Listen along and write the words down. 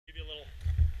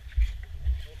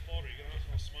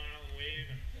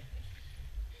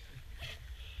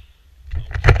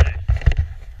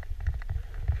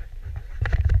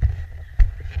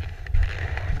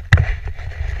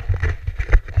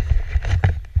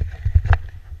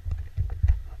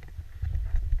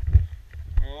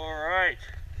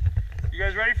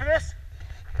for this?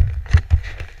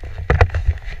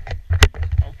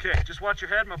 Okay, just watch your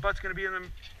head. My butt's going to be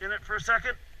in it for a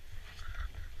second.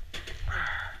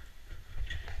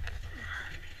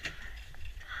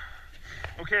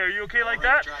 Okay, are you okay like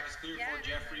that?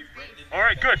 All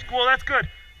right, good. Cool, that's good.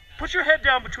 Put your head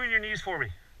down between your knees for me.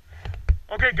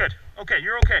 Okay, good. Okay,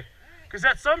 you're okay. Because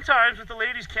that sometimes with the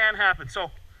ladies can happen. So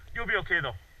you'll be okay though.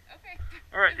 Okay.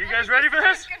 All right, you guys ready for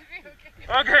this?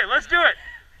 Okay, let's do it.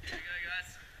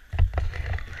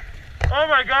 Oh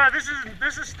my God, this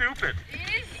is stupid.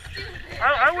 It is stupid.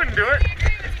 I wouldn't do it.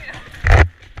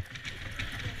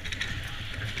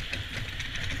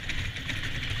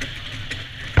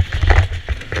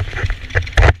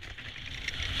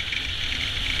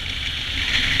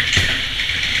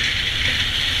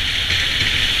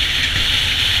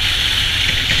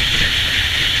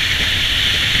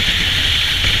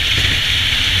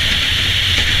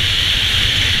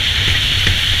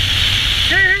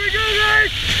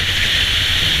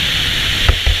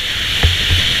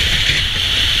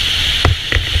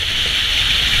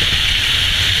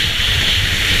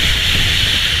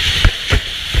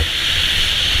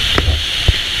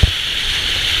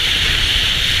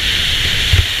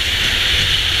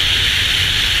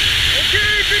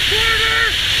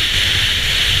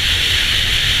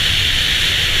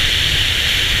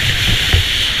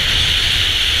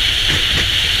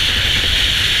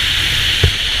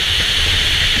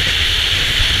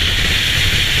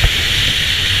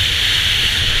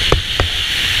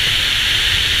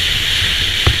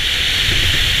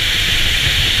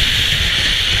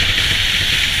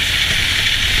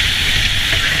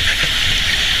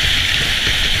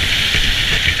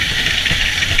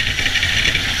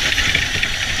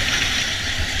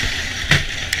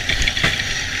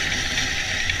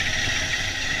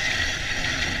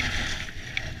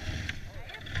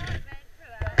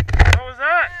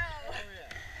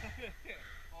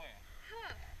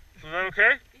 Was that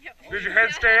okay? Yep. Did your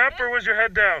head stay up or was your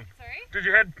head down? Sorry? Did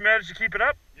your head manage to keep it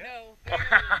up? No, barely.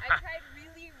 I tried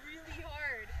really, really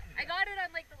hard. I got it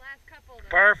on like the last couple though.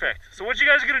 Perfect. So what you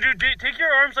guys are going to do, take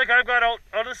your arms like I've got out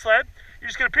of the sled. You're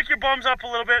just going to pick your bums up a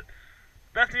little bit.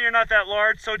 Bethany, you're not that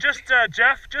large. So just,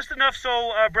 Jeff, just enough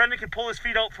so Brendan can pull his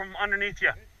feet out from underneath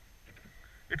you.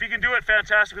 If you can do it,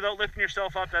 fantastic. Without lifting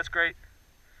yourself up, that's great.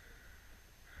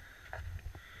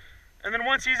 And then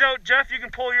once he's out, Jeff, you can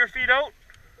pull your feet out.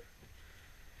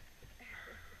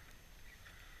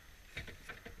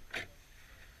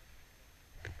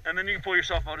 And then you can pull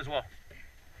yourself out as well.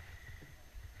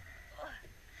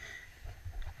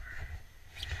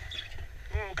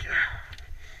 Okay.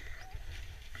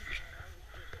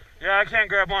 Yeah, I can't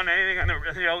grab on to anything on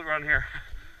the outrun here.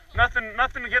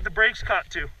 Nothing to get the brakes caught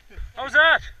to. How's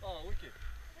that? Oh, wicked.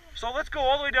 So let's go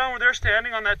all the way down where they're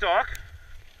standing on that dock.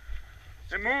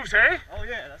 It moves, hey? Oh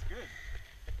yeah, that's good.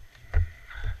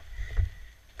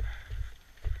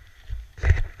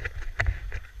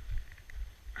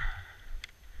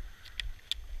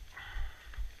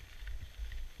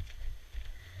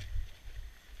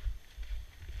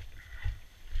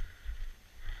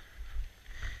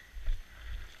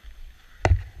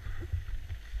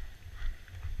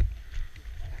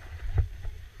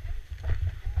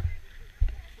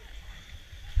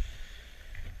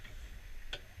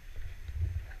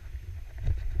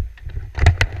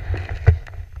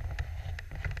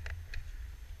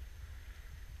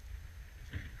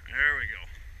 There we go.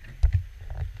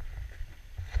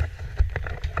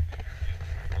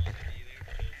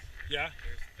 Yeah?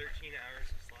 There's 13 hours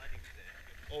of sliding today.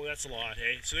 Oh, that's a lot,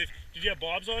 hey? So did you have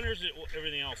bobs on or is it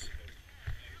everything else?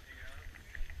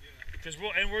 Because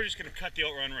we're just going to cut the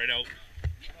outrun right out.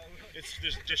 It's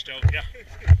just out, yeah.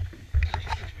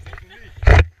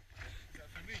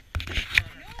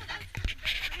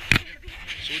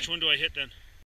 So which one do I hit then?